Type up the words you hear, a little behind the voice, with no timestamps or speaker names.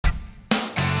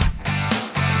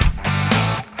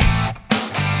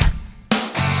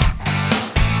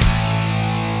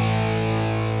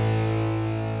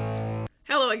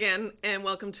again, and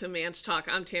welcome to Manch Talk.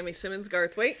 I'm Tammy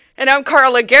Simmons-Garthwaite. And I'm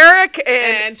Carla Garrick,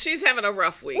 and she's having a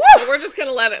rough week, so we're just going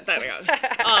to let it that go.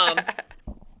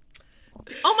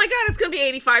 Oh my God, it's going to be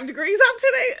 85 degrees out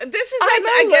today. This is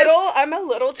I'm a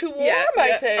little too warm,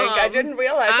 I think. I didn't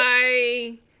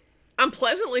realize I'm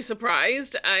pleasantly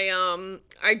surprised.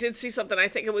 I did see something, I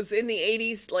think it was in the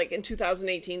 80s, like in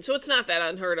 2018, so it's not that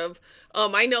unheard of.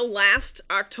 I know last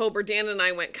October, Dan and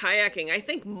I went kayaking, I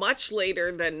think much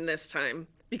later than this time,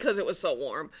 because it was so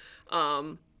warm.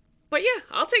 But yeah,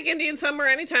 I'll take Indian summer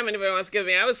anytime anybody wants to give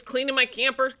me. I was cleaning my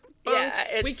camper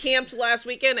bunks. We camped last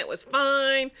weekend. It was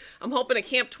fine. I'm hoping to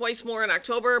camp twice more in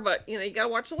October, but you got to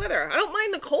watch the weather. I don't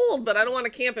mind the cold, but I don't want to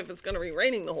camp if it's going to be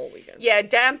raining the whole weekend. Yeah,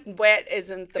 damp, wet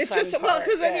isn't the fun part. Well,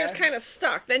 because then you're kind of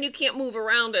stuck. Then you can't move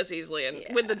around as easily, and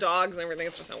with the dogs and everything,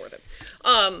 it's just not worth it.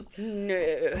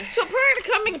 No. So prior to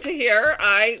coming to here,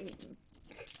 I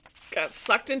got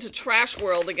sucked into trash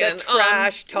world again. The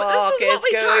trash talk is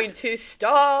going to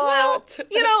start.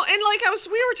 Well, and like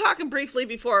we were talking briefly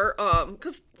before,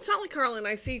 because it's not like Carla and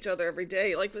I see each other every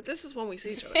day. Like, but this is when we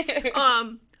see each other.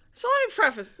 So let me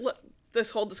preface this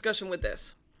whole discussion with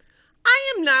this.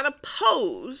 I am not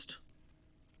opposed.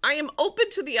 I am open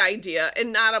to the idea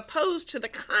and not opposed to the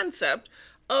concept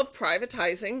of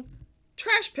privatizing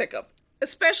trash pickup,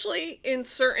 especially in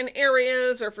certain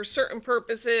areas or for certain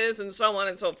purposes and so on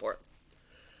and so forth.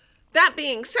 That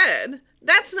being said,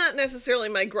 that's not necessarily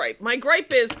my gripe. My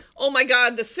gripe is, oh my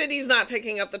God, the city's not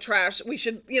picking up the trash. We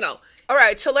should, All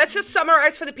right, so let's just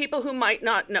summarize for the people who might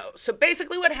not know. So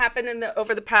basically what happened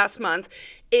over the past month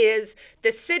is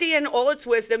the city in all its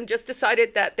wisdom just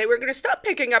decided that they were going to stop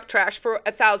picking up trash for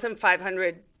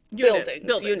 1,500 units.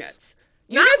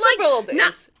 Not like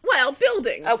buildings.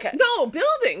 Buildings. Okay. No,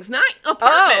 buildings, not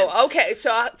apartments. Oh, okay. So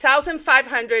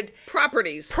 1,500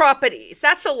 properties.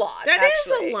 That's a lot. That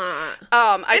actually. is a lot.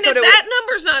 And if that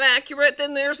number's not accurate,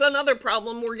 then there's another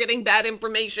problem. We're getting bad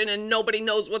information and nobody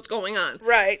knows what's going on.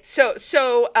 Right. So,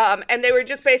 and they were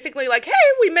just basically like, hey,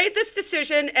 we made this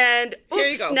decision, and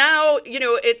oops, now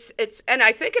it's and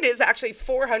I think it is actually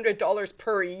 $400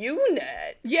 per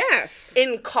unit. Yes.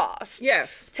 In cost.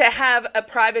 Yes. To have a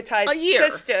privatized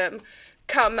system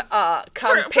come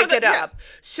pick it up.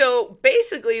 So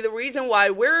basically the reason why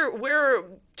we're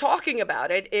talking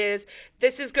about it is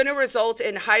this is going to result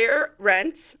in higher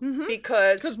rents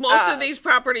because most of these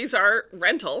properties are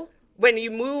rental. When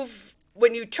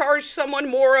you charge someone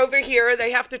more over here,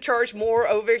 they have to charge more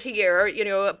over here.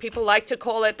 People like to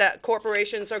call it that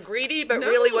corporations are greedy, but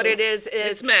really what it is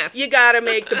it's math. You got to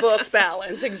make the books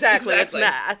balance. Exactly. It's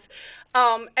math.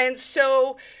 And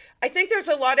so I think there's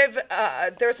a lot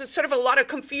of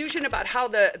confusion about how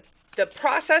the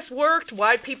process worked,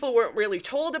 why people weren't really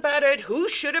told about it, who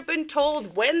should have been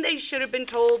told, when they should have been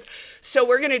told. So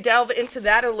we're going to delve into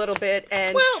that a little bit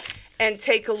and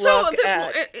take a look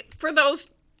at for those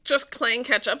just playing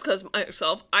catch up, because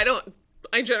myself, I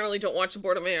generally don't watch the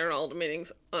Board of Mayor and Alderman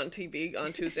meetings on TV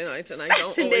on Tuesday nights, and I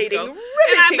don't always go. And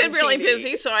I've been really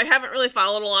busy, so I haven't really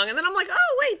followed along. And then I'm like,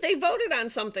 oh wait, they voted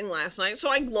on something last night, so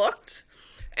I looked.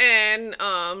 And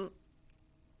I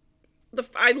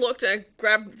looked and I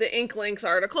grabbed the Inklings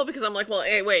article because I'm like, well,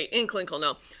 hey, wait, Inklink will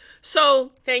know.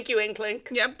 So thank you,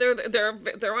 Inklink. Yep,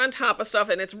 they're on top of stuff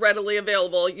and it's readily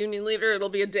available. Union Leader, it'll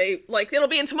be it'll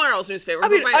be in tomorrow's newspaper. I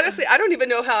mean, honestly, I don't even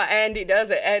know how Andy does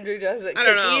it. Andrew does it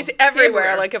because he's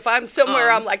everywhere. Like if I'm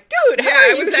somewhere, I'm like, dude, how are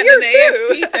you here too? I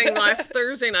was at an AFP thing last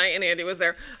Thursday night and Andy was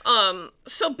there.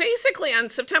 So basically on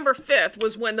September 5th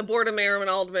was when the Board of Mayor and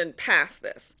Aldermen passed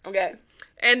this. Okay.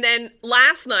 And then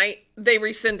last night, they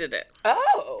rescinded it.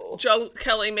 Oh. Joe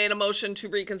Kelly made a motion to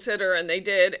reconsider, and they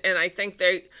did. And I think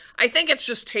it's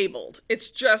just tabled. It's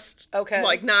just,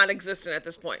 like, non-existent at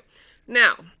this point.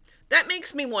 Now, that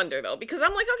makes me wonder, though, because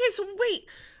I'm like, okay, so wait.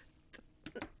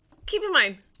 Keep in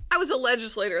mind, I was a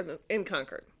legislator in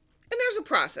Concord. And there's a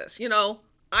process,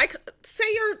 I say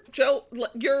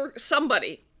you're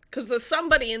somebody, because the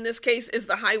somebody in this case is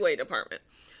the highway department.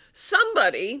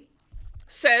 Somebody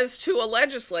says to a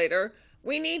legislator,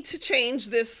 we need to change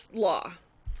this law.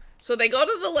 So they go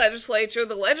to the legislature.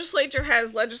 The legislature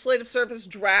has legislative service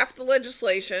draft the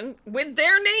legislation with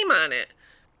their name on it.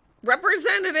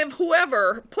 Representative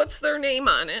whoever puts their name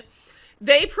on it.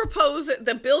 They propose it.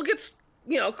 The bill gets,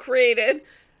 created.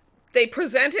 They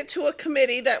present it to a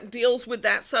committee that deals with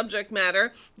that subject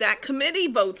matter. That committee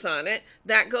votes on it.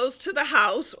 That goes to the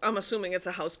House. I'm assuming it's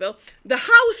a House bill. The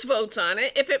House votes on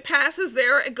it. If it passes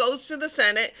there, it goes to the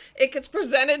Senate. It gets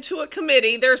presented to a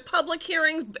committee. There's public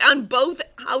hearings on both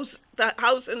the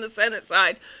House and the Senate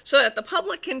side so that the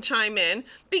public can chime in.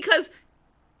 Because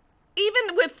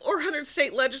even with 400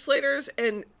 state legislators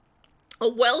and a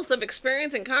wealth of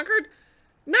experience in Concord,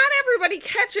 not everybody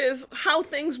catches how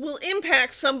things will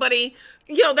impact somebody,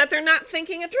 that they're not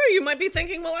thinking it through. You might be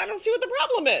thinking, well, I don't see what the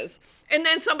problem is. And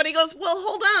then somebody goes, well,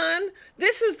 hold on,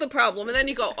 this is the problem. And then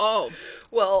you go, oh.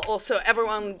 Well, also,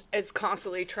 everyone is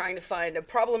constantly trying to find a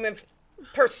problem in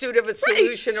pursuit of a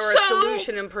solution, or a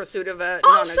solution in pursuit of a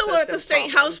non-existent problem. Also at the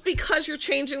State House, because you're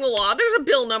changing the law, there's a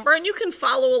bill number and you can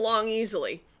follow along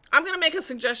easily. I'm going to make a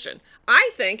suggestion.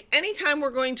 I think anytime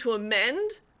we're going to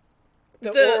amend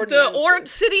the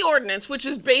city ordinance, which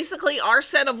is basically our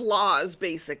set of laws,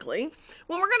 basically,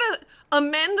 when we're going to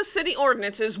amend the city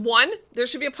ordinances, one, there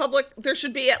should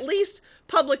be at least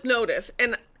public notice,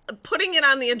 and putting it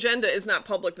on the agenda is not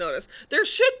public notice. There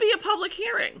should be a public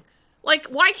hearing. Like,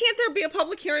 why can't there be a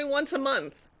public hearing once a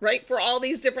month, right, for all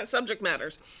these different subject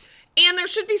matters? And there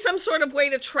should be some sort of way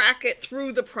to track it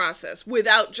through the process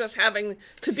without just having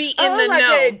to be in the know. Like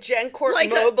a GenCourt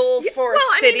mobile for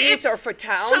cities or for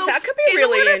towns. So that could be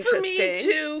really interesting. In order for me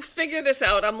to figure this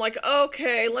out, I'm like,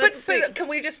 okay, let's see. But can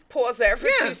we just pause there for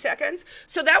 2 seconds?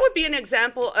 So that would be an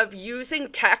example of using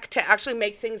tech to actually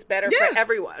make things better for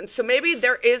everyone. So maybe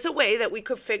there is a way that we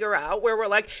could figure out where we're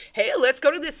like, hey, let's go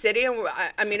to the city. And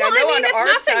I know on our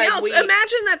side,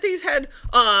 imagine that these had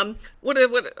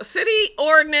what city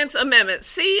ordinance amendment,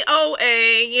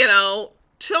 COA,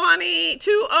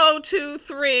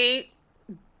 2023,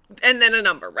 and then a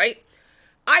number, right?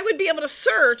 I would be able to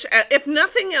search, if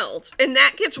nothing else, and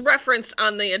that gets referenced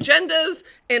on the agendas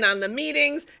and on the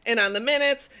meetings and on the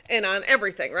minutes and on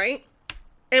everything, right?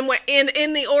 And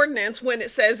in the ordinance, when it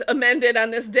says amended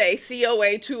on this day,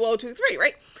 COA 2023,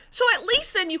 right? So at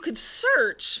least then you could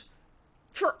search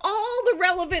for all the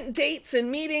relevant dates and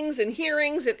meetings and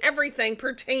hearings and everything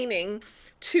pertaining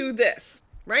to this,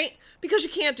 right? Because you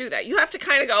can't do that. You have to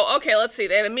kind of go, okay, let's see.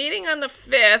 They had a meeting on the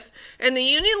 5th, and the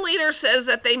union leader says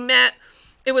that they met.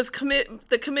 It was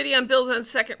the Committee on Bills on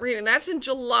Second Reading. That's in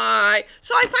July.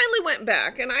 So I finally went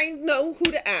back, and I know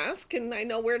who to ask, and I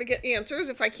know where to get answers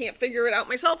if I can't figure it out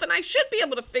myself, and I should be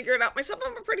able to figure it out myself.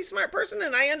 I'm a pretty smart person,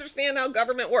 and I understand how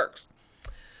government works.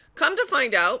 Come to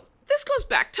find out, this goes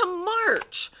back to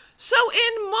March. So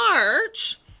in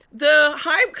March, because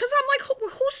I'm like,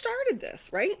 who started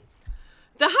this, right?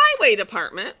 The highway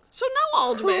department, so no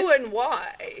alderman. Who and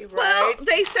why, right? Well,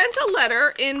 they sent a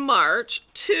letter in March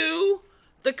to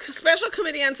the Special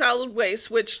Committee on Solid Waste,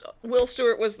 which Will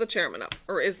Stewart was the chairman of,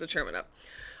 or is the chairman of.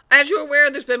 As you're aware,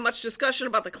 there's been much discussion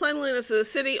about the cleanliness of the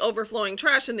city, overflowing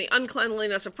trash, and the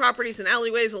uncleanliness of properties and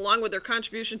alleyways, along with their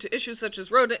contribution to issues such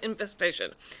as rodent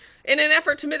infestation. In an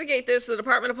effort to mitigate this, the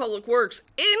Department of Public Works,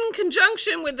 in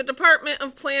conjunction with the Department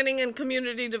of Planning and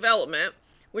Community Development,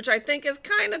 which I think is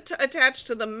kind of attached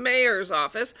to the mayor's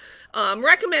office,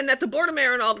 recommend that the Board of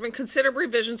Mayor and Aldermen consider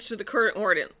revisions to the current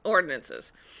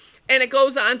ordinances. And it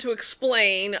goes on to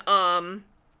explain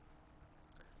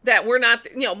that we're not,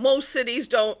 most cities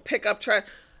don't pick up trash.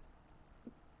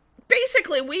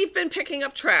 Basically, we've been picking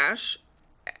up trash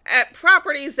at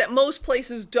properties that most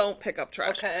places don't pick up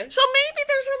trash. Okay. So maybe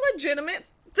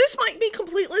this might be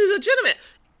completely legitimate.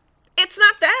 It's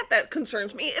not that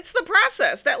concerns me. It's the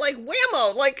process that, like,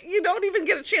 whammo, like, you don't even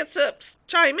get a chance to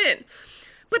chime in.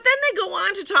 But then they go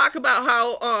on to talk about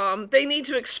how they need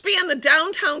to expand the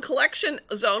downtown collection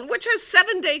zone, which has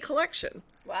 7-day collection.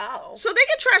 Wow. So they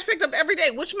get trash picked up every day,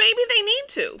 which maybe they need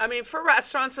to. I mean, for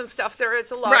restaurants and stuff, there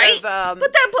is a lot of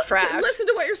trash. Listen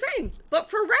to what you're saying. But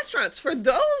for restaurants, for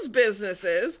those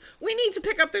businesses, we need to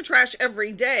pick up their trash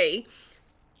every day.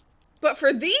 But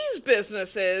for these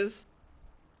businesses,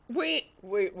 we're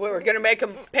going to make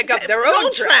them pick up their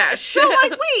own trash. So,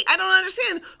 like, wait, I don't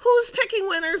understand. Who's picking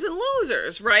winners and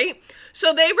losers, right?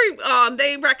 So they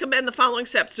recommend the following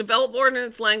steps: develop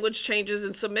ordinance language changes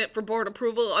and submit for board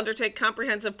approval. Undertake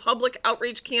comprehensive public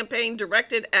outreach campaign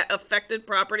directed at affected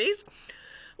properties.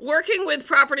 Working with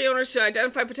property owners to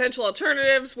identify potential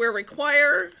alternatives where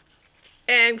required,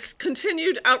 and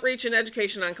continued outreach and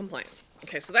education on compliance.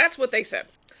 Okay, so that's what they said.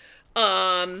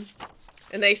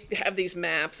 And they have these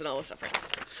maps and all this stuff. Right?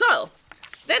 So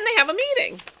then they have a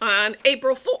meeting on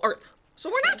April 4th. So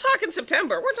we're not talking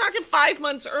September. We're talking 5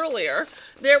 months earlier.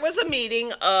 There was a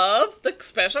meeting of the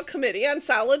Special Committee on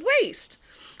Solid Waste.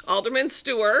 Alderman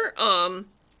Stewart,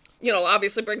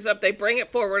 obviously brings up, they bring it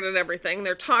forward and everything.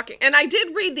 They're talking. And I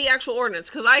did read the actual ordinance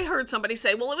because I heard somebody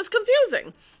say, well, it was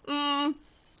confusing.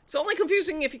 It's only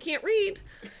confusing if you can't read.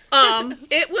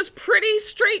 It was pretty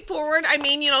straightforward. I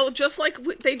mean, just like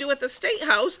they do at the State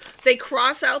House, they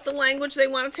cross out the language they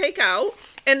want to take out,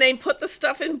 and they put the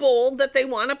stuff in bold that they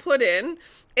want to put in.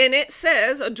 And it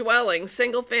says a dwelling,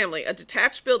 single family, a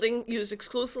detached building used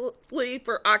exclusively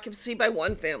for occupancy by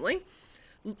one family,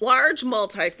 large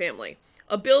multifamily.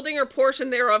 a building or portion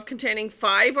thereof containing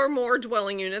 5 or more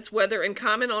dwelling units, whether in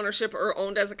common ownership or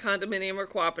owned as a condominium or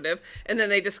cooperative. And then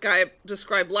they describe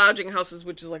lodging houses,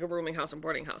 which is like a rooming house and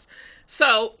boarding house.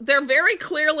 So they're very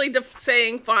clearly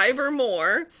saying 5 or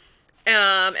more.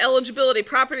 Eligibility: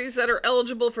 properties that are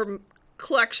eligible for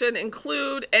collection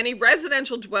include any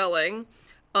residential dwelling.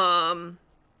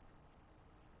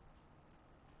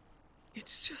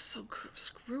 It's just so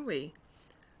screwy.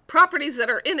 Properties that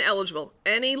are ineligible: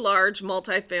 any large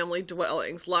multifamily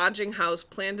dwellings, lodging house,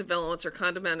 planned developments, or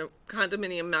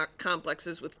condominium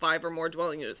complexes with 5 or more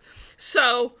dwelling units.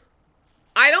 So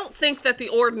I don't think that the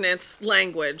ordinance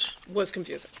language was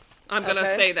confusing. I'm going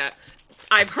to say that.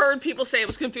 I've heard people say it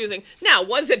was confusing. Now,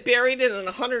 was it buried in an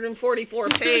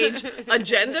 144-page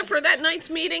agenda for that night's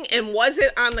meeting? And was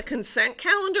it on the consent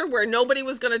calendar where nobody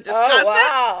was going to discuss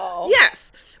it?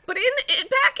 Yes. But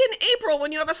back in April,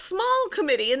 when you have a small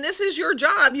committee, and this is your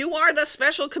job, you are the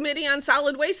special committee on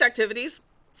solid waste activities.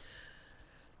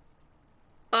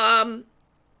 Ward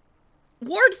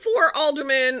 4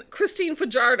 Alderman Christine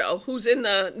Fajardo, who's in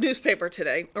the newspaper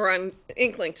today, or on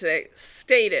Inklink today,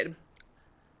 stated,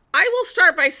 "I will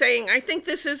start by saying I think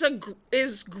this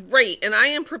is great, and I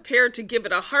am prepared to give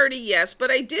it a hearty yes,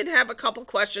 but I did have a couple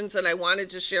questions and I wanted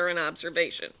to share an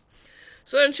observation."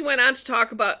 So then she went on to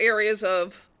talk about areas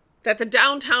that the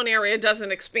downtown area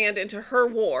doesn't expand into her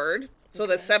ward, so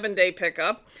the 7-day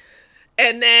pickup.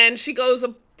 And then she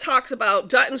talks about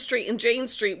Dutton Street and Jane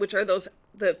Street, which are the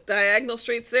diagonal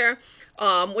streets there,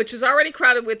 which is already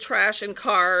crowded with trash and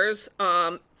cars.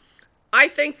 I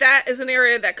think that is an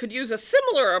area that could use a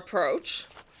similar approach.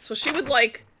 So she would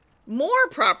like more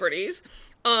properties.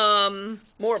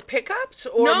 More pickups?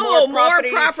 Or no, more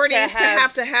properties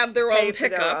to have their own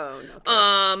pickup.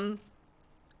 Okay.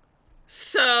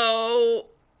 So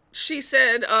she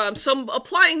said, so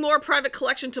applying more private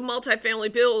collection to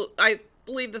multifamily bill, I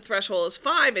believe the threshold is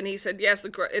 5. And he said, yes,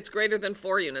 it's greater than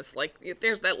 4 units. Like,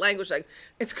 there's that language, like,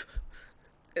 it's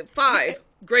 5,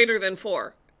 greater than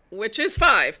 4. Which is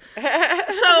 5.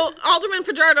 So Alderman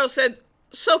Fajardo said,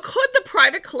 so could the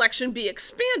private collection be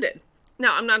expanded?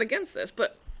 Now, I'm not against this,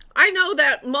 but I know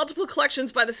that multiple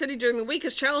collections by the city during the week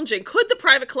is challenging. Could the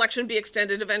private collection be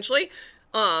extended eventually?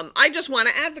 I just want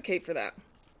to advocate for that.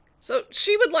 So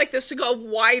she would like this to go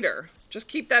wider. Just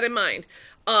keep that in mind.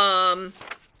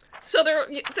 So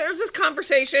there's this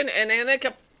conversation, and then it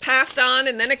got passed on,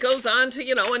 and then it goes on to,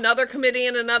 another committee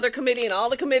and another committee, and all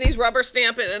the committees rubber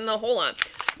stamp it and the whole lot.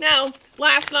 Now,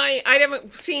 last night, I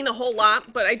haven't seen a whole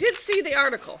lot, but I did see the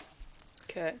article.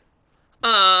 Okay.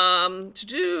 To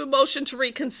do motion to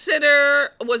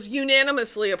reconsider was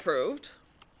unanimously approved.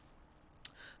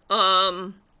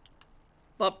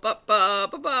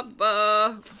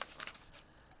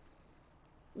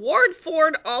 Ward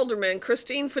 4 Alderman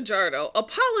Christine Fajardo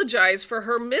apologized for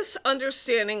her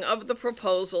misunderstanding of the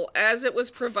proposal as it was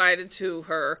provided to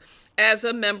her as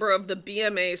a member of the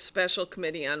BMA Special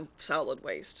Committee on Solid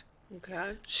Waste.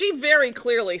 Okay. She very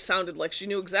clearly sounded like she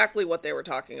knew exactly what they were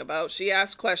talking about. She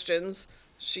asked questions.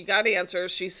 She got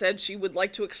answers. She said she would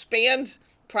like to expand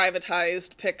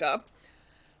privatized pickup.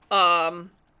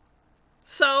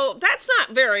 So that's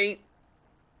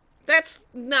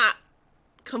not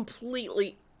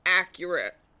completely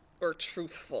accurate or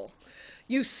truthful.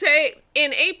 You say,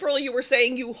 in April, you were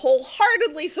saying you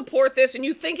wholeheartedly support this and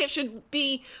you think it should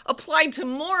be applied to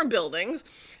more buildings.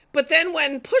 But then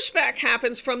when pushback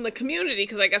happens from the community,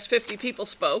 because I guess 50 people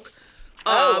spoke.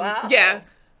 Wow. Yeah.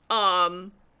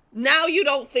 Now you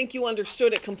don't think you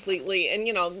understood it completely.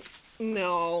 And,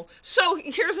 no. So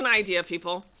here's an idea,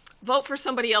 people. Vote for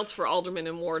somebody else for alderman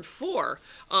in Ward 4.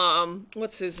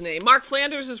 What's his name? Mark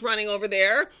Flanders is running over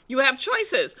there. You have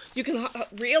choices. You can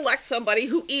re-elect somebody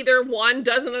who either, one,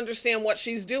 doesn't understand what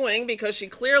she's doing because she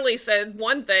clearly said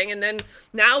one thing and then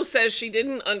now says she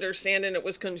didn't understand and it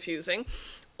was confusing,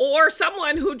 or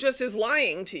someone who just is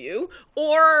lying to you,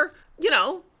 or,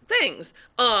 things.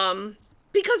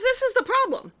 Because this is the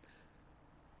problem.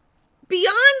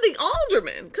 Beyond the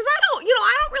alderman, because I don't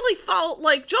really follow,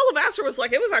 like, Joe Lavasser was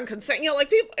like, it was on consent,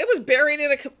 people, it was buried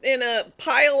in a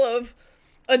pile of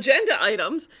agenda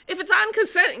items. If it's on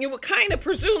consent, you would kind of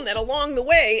presume that along the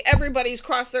way, everybody's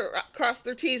crossed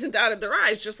their T's and dotted their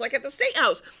I's, just like at the State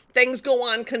House. Things go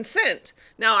on consent.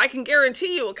 Now, I can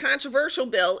guarantee you a controversial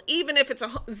bill, even if it's a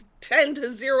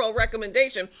 10-0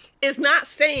 recommendation, is not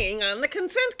staying on the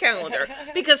consent calendar,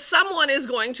 because someone is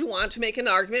going to want to make an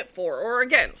argument for or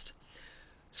against.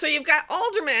 So you've got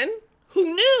aldermen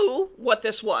who knew what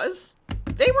this was.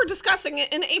 They were discussing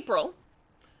it in April.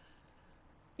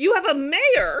 You have a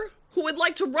mayor who would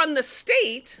like to run the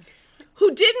state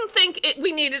who didn't think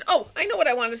we needed, oh, I know what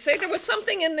I wanted to say. There was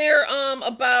something in there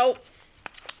about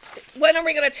when are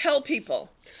we going to tell people?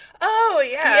 Oh,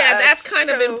 yeah. Yeah, that's kind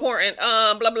of important.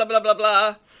 Blah, blah, blah, blah,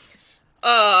 blah.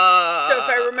 So if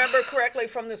I remember correctly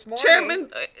from this morning...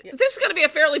 Chairman, this is going to be a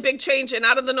fairly big change and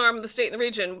out of the norm of the state and the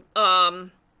region.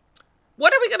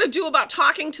 What are we going to do about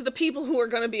talking to the people who are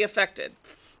going to be affected?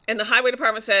 And the highway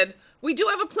department said, we do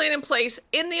have a plan in place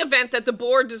in the event that the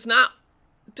board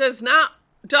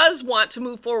does want to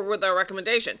move forward with our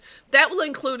recommendation. That will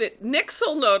include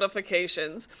nixle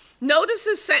notifications,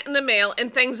 notices sent in the mail,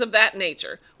 and things of that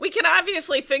nature. We can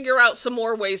obviously figure out some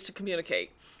more ways to communicate.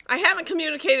 I haven't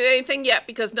communicated anything yet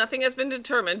because nothing has been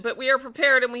determined, but we are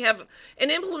prepared and we have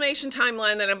an implementation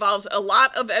timeline that involves a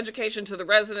lot of education to the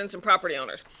residents and property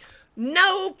owners.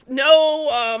 No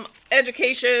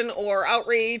education or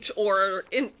outreach or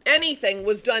anything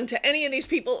was done to any of these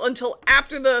people until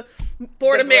after the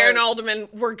Board of Mayor and Aldermen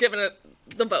were given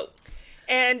the vote.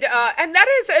 And that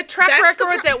is a track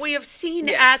record that we have seen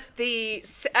at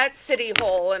City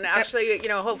Hall. And actually,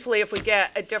 hopefully if we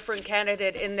get a different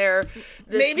candidate in there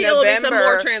this maybe November, there'll be some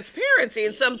more transparency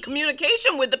and some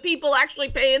communication with the people actually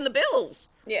paying the bills.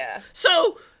 Yeah.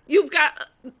 So you've got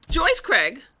Joyce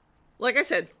Craig, like I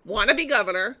said, wannabe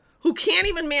governor, who can't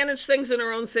even manage things in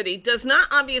her own city, does not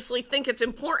obviously think it's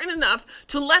important enough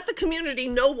to let the community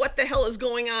know what the hell is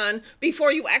going on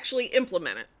before you actually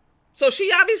implement it. So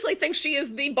she obviously thinks she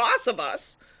is the boss of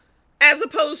us, as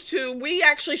opposed to we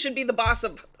actually should be the boss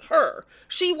of her.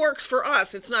 She works for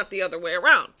us. It's not the other way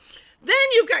around. Then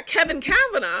you've got Kevin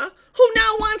Kavanaugh, who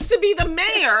now wants to be the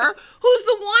mayor, who's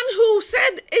the one who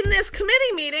said in this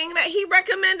committee meeting that he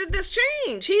recommended this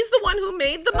change. He's the one who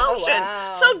made the motion.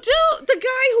 Wow. So the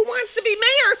guy who wants to be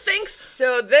mayor thinks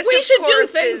we should do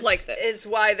things like this. Is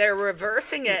why they're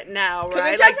reversing it now,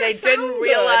 right? Like they didn't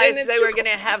realize they were going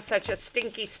to have such a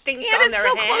stinky stink on their hands.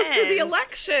 And it's so close to the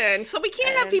election, so we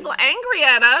can't have people angry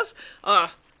at us.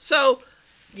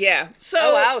 Yeah. So.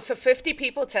 Oh wow! So 50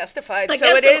 people testified. So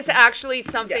it is actually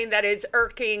something that is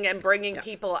irking and bringing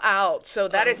people out. So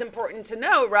that is important to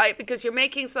know, right? Because you're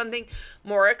making something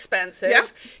more expensive. Yeah.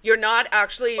 You're not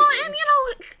actually. Well, and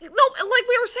like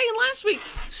we were saying last week.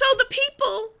 So the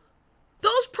people,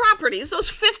 those properties, those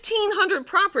 1,500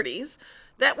 properties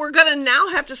that we're going to now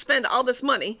have to spend all this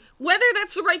money, whether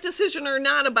that's the right decision or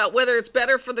not, about whether it's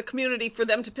better for the community for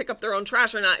them to pick up their own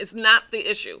trash or not, is not the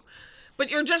issue. But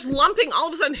you're just lumping all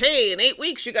of a sudden, hey, in 8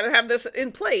 weeks, you got to have this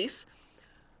in place.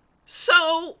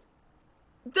 So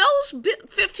those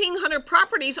 1,500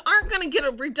 properties aren't going to get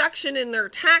a reduction in their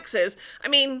taxes. I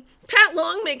mean, Pat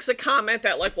Long makes a comment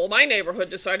that like, well, my neighborhood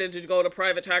decided to go to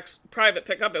private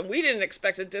pickup and we didn't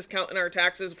expect a discount in our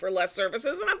taxes for less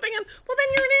services. And I'm thinking, well, then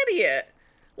you're an idiot.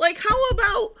 Like, how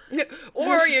about...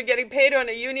 Or you're getting paid on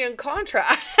a union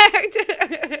contract.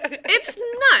 It's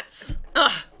nuts.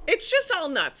 It's just all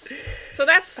nuts. So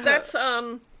that's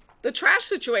the trash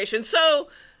situation. So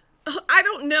I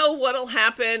don't know what'll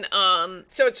happen.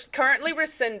 So it's currently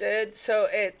rescinded. So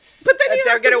it's... But then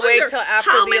they're going to wait till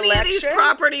after the election. How many of these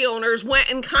property owners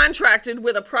went and contracted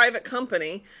with a private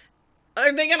company?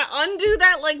 Are they going to undo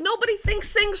that? Like, nobody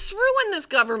thinks things through in this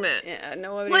government. Yeah,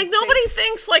 nobody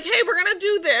thinks like, hey, we're going to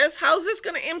do this. How's this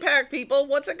going to impact people?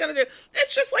 What's it going to do?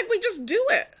 It's just like we just do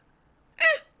it.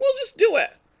 We'll just do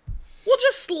it. We'll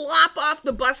just slop off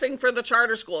the busing for the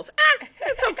charter schools.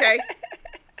 It's okay.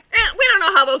 We don't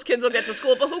know how those kids will get to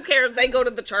school, but who cares? They go to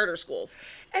the charter schools.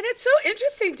 And it's so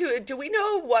interesting. Do we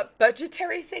know what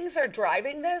budgetary things are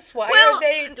driving this? Why are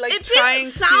they trying to... It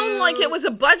didn't sound like it was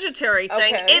a budgetary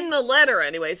thing in the letter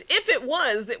anyways. If it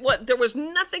was, there was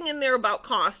nothing in there about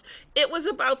cost. It was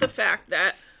about the fact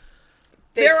that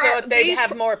they'd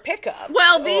have more pickup.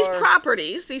 Well, these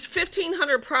properties, these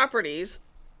 1,500 properties,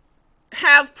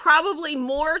 have probably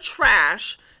more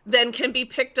trash than can be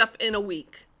picked up in a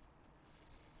week.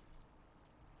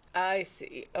 I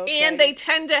see. Okay. And they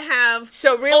tend to have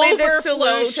so really the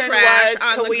solution was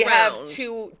could we have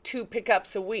two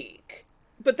pickups a week?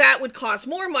 But that would cost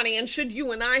more money, and should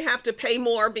you and I have to pay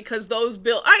more because those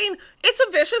bills... I mean, it's a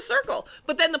vicious circle.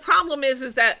 But then the problem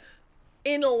is that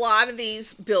in a lot of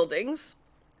these buildings,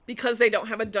 because they don't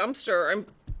have a dumpster,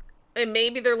 and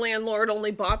maybe their landlord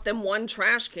only bought them one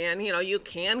trash can, you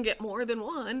can get more than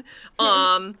one,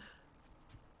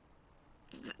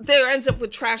 there ends up with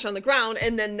trash on the ground,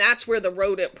 and then that's where the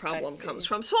rodent problem comes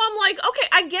from. So I'm like, okay,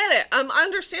 I get it. I'm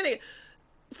understanding it.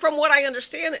 From what I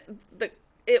understand,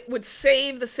 it would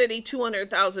save the city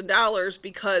 $200,000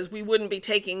 because we wouldn't be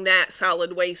taking that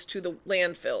solid waste to the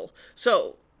landfill.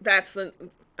 So that's I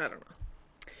don't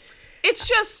know. It's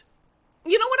just,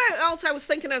 you know what else I was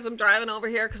thinking as I'm driving over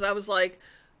here? Because I was like,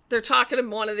 they're talking in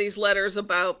one of these letters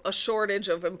about a shortage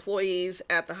of employees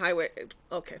at the highway.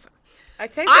 Okay, fine. I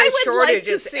think the shortage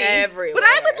is everywhere. But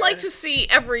I would like to see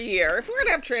every year, if we're going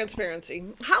to have transparency,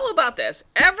 how about this?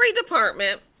 Every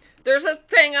department, there's a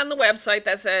thing on the website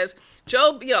that says,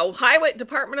 highway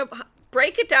department of,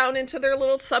 break it down into their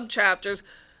little subchapters,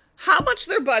 how much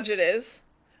their budget is,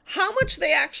 how much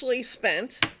they actually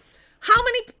spent, how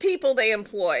many people they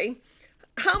employ,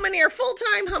 how many are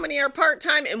full-time, how many are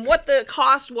part-time, and what the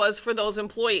cost was for those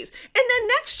employees. And then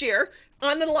next year,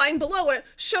 on the line below it,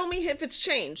 show me if it's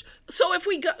changed. So if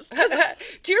we go...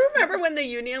 Do you remember when the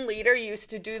union leader used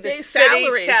to do the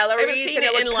salaries and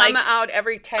it would come out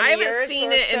every 10 years? I haven't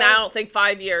seen it in, I don't think,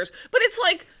 5 years. But it's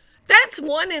like, that's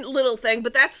one little thing,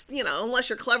 but that's, unless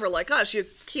you're clever like us, you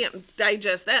can't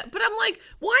digest that. But I'm like,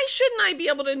 why shouldn't I be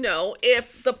able to know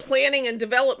if the planning and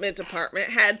development department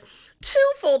had 2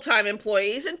 full-time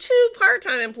employees and 2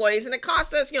 part-time employees, and it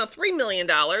cost us, $3 million.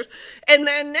 And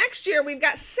then next year we've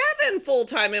got 7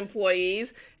 full-time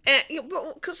employees, and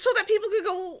so that people could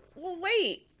go, well,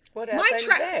 wait. What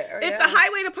happened there? If the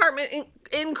highway department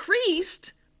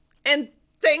increased and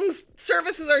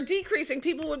services are decreasing,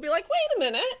 people would be like, wait a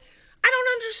minute, I don't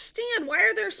understand.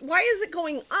 Why is it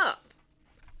going up?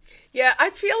 Yeah, I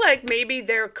feel like maybe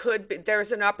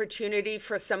there's an opportunity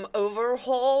for some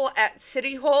overhaul at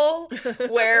City Hall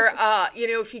where,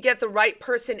 if you get the right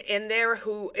person in there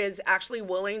who is actually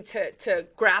willing to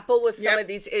grapple with some of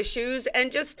these issues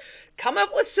and just come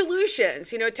up with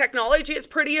solutions. Technology is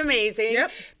pretty amazing.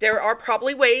 Yep. There are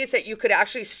probably ways that you could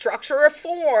actually structure a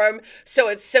form so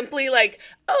it's simply like,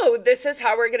 oh, this is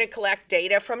how we're going to collect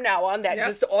data from now on. That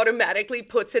just automatically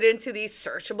puts it into these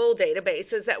searchable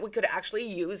databases that we could actually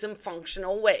use in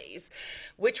functional ways,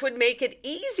 which would make it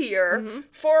easier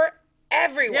for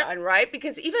everyone, right?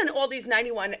 Because even all these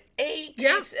 91A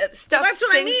stuff, that's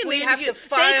what I mean. We have to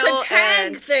file. They could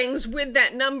tag things with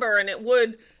that number, and it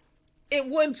would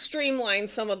streamline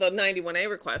some of the 91A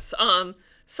requests.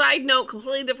 Side note,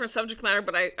 completely different subject matter,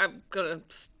 but I'm gonna.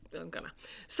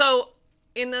 So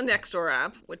in the Nextdoor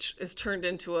app, which is turned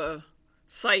into a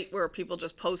site where people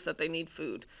just post that they need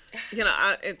food,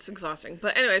 it's exhausting.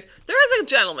 But anyways, there is a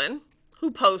gentleman who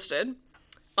posted,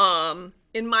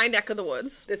 in my neck of the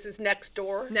woods. This is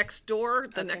Nextdoor?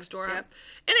 Nextdoor, the Nextdoor app.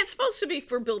 And it's supposed to be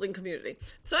for building community.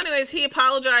 So anyways, he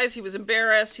apologized. He was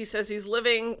embarrassed. He says he's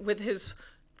living with his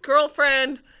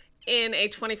girlfriend in a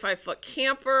 25-foot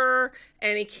camper,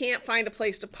 and he can't find a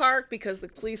place to park because the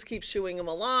police keep shooing him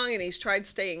along, and he's tried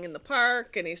staying in the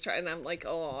park, and and I'm like,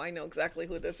 oh, I know exactly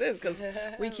who this is because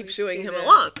we keep shooing him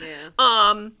along.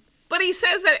 Yeah. But he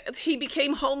says that he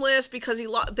became homeless because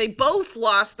they both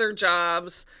lost their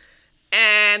jobs,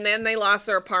 and then they lost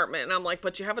their apartment. And I'm like,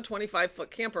 but you have a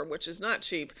 25-foot camper, which is not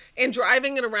cheap, and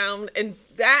driving it around, and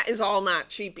that is all not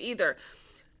cheap either.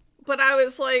 But I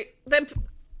was like,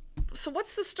 so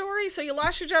what's the story? So you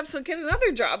lost your job, so get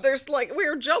another job. We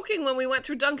were joking when we went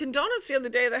through Dunkin' Donuts the other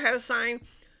day that had a sign,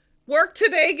 work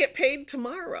today, get paid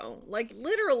tomorrow. Like,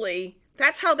 literally,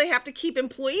 that's how they have to keep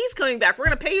employees coming back. We're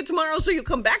going to pay you tomorrow so you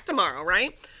come back tomorrow,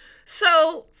 right?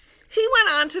 So he went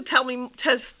on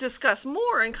to discuss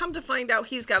more, and come to find out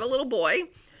he's got a little boy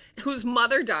whose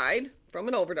mother died from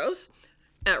an overdose,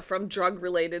 from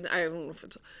drug-related, I don't know if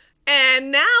it's...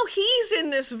 And now he's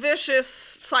in this vicious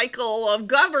cycle of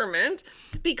government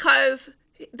because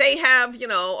they have,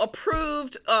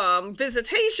 approved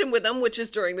visitation with him, which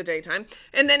is during the daytime.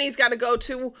 And then he's got to go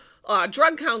to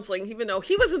drug counseling, even though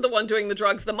he wasn't the one doing the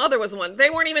drugs. The mother was the one.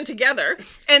 They weren't even together.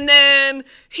 And then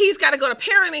he's got to go to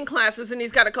parenting classes, and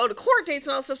he's got to go to court dates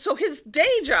and all stuff. So his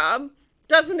day job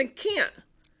can't.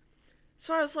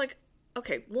 So I was like,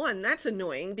 okay, one, that's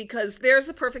annoying because there's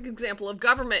the perfect example of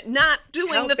government not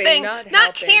doing the thing,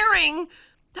 not caring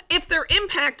if they're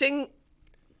impacting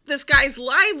this guy's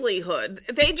livelihood.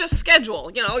 They just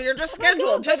schedule, you're just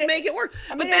scheduled, just make it work.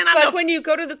 But then it's like when you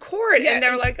go to the court and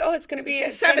they're like, oh, it's going to be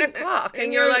at 7 o'clock.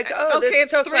 And you're like, oh, okay,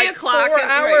 this took 3 o'clock. 4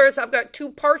 hours. Right. I've got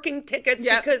 2 parking tickets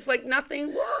because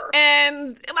nothing worked.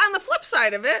 And on the flip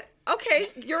side of it, okay,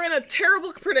 you're in a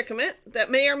terrible predicament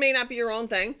that may or may not be your own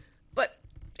thing,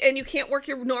 and you can't work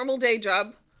your normal day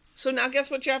job. So now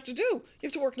guess what you have to do? You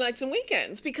have to work nights and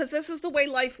weekends because this is the way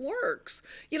life works.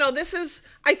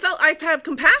 I have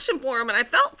compassion for him and I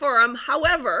felt for him.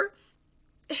 However,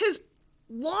 his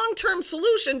long-term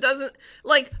solution doesn't,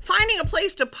 finding a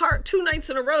place to park 2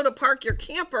 nights in a row to park your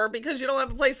camper because you don't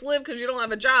have a place to live because you don't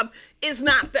have a job is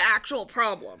not the actual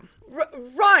problem.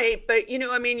 Right, but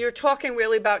I mean, you're talking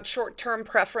really about short-term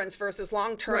preference versus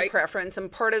long-term preference, and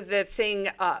part of the thing,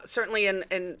 certainly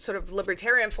in sort of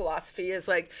libertarian philosophy, is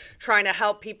like trying to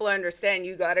help people understand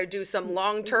you got to do some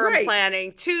long-term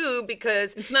planning too,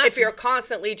 because if you're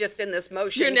constantly just in this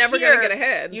motion, you're never going to get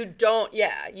ahead. You don't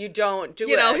do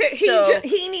it.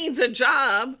 He needs a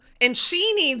job. And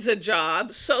she needs a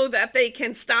job so that they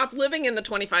can stop living in the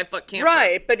 25-foot camper.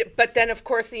 Right, but then of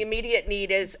course the immediate need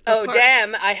is,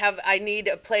 damn, I need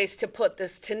a place to put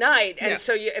this tonight. And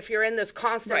so if you're in this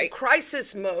constant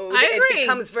crisis mode, it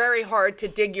becomes very hard to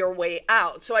dig your way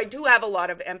out. So I do have a lot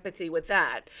of empathy with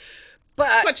that.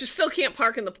 But you still can't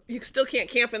you still can't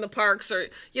camp in the parks, or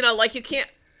like you can't.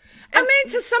 I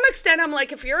mean, to some extent, I'm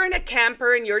like, if you're in a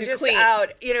camper and you're just clean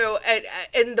out,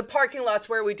 in the parking lots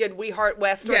where we did We Heart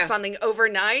West or something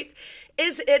overnight,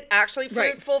 is it actually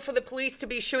fruitful for the police to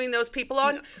be shooing those people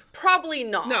on? No. Probably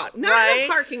not. No, not in a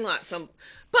parking lot.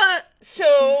 But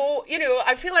so,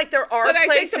 I feel like there are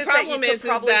places that you could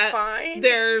probably find.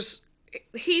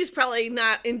 He's probably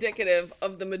not indicative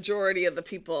of the majority of the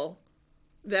people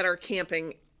that are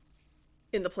camping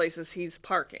in the places he's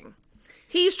parking.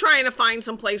 He's trying to find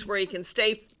some place where he can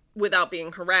stay without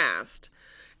being harassed.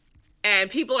 And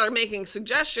people are making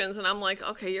suggestions, and I'm like,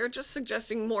 okay, you're just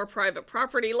suggesting more private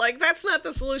property. Like, that's not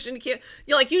the solution.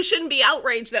 You shouldn't be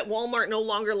outraged that Walmart no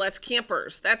longer lets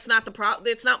campers. That's not the problem.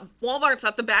 Walmart's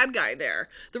not the bad guy there.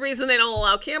 The reason they don't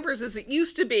allow campers is it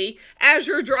used to be, as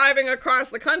you're driving across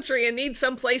the country and need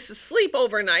some place to sleep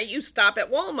overnight, you stop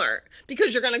at Walmart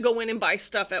because you're going to go in and buy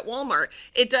stuff at Walmart.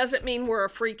 It doesn't mean we're a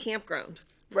free campground.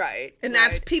 Right. And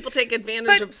that's people take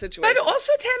advantage of situations. But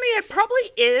also, Tammy, it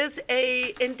probably is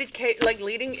a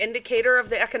leading indicator of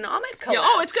the economic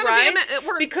collapse. It's going to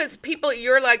be because people,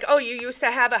 you're like, oh, you used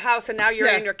to have a house and now you're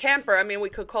in your camper. I mean, we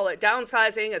could call it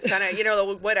downsizing. It's kind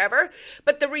of, whatever.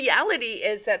 But the reality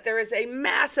is that there is a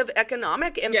massive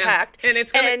economic impact. Yeah.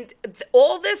 And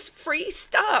all this free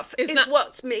stuff is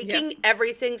what's making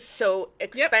everything so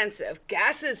expensive. Yep.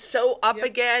 Gas is so up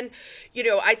again.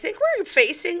 I think we're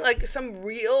facing some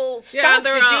real stuff.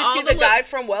 Did you see the guy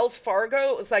from Wells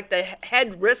Fargo? It was like the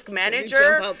head risk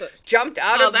manager jumped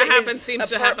out of his seems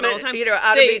to happen all the time.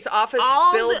 Out of his office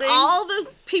building. All the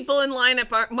people in line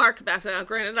at Market Basket. Now,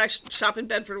 granted, I shop in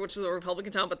Bedford, which is a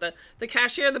Republican town, but the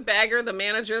cashier, the bagger, the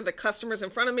manager, the customers in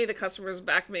front of me, the customers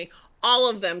back of me, all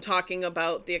of them talking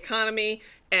about the economy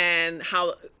and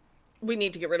how we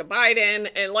need to get rid of Biden,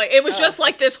 and it was just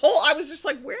like this whole. I was just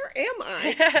like, where am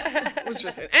I? It was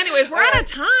just. Anyways, we're out of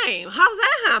time. How's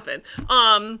that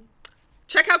happen?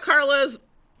 Check out Carla's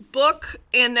book,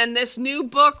 and then this new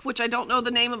book, which I don't know the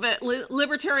name of it,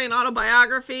 Libertarian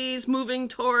Autobiographies: Moving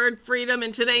Toward Freedom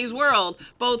in Today's World.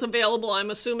 Both available, I'm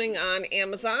assuming, on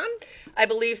Amazon. I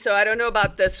believe so. I don't know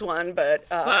about this one, but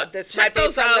this might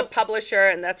be from the publisher,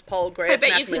 and that's Paul Gray. I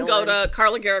bet you can go to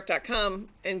carlagarrick.com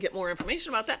and get more information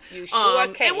about that. You sure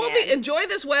can. And we'll enjoy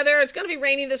this weather. It's going to be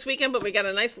rainy this weekend, but we got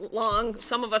a nice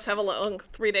some of us have a long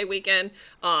 3-day weekend.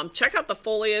 Check out the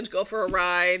foliage. Go for a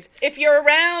ride. If you're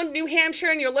around New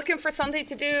Hampshire and you're looking for something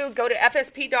to do, go to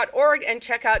fsp.org and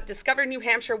check out Discover New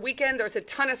Hampshire Weekend. There's a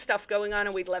ton of stuff going on,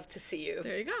 and we'd love to see you.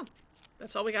 There you go.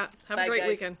 That's all we got. Have a great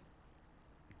weekend.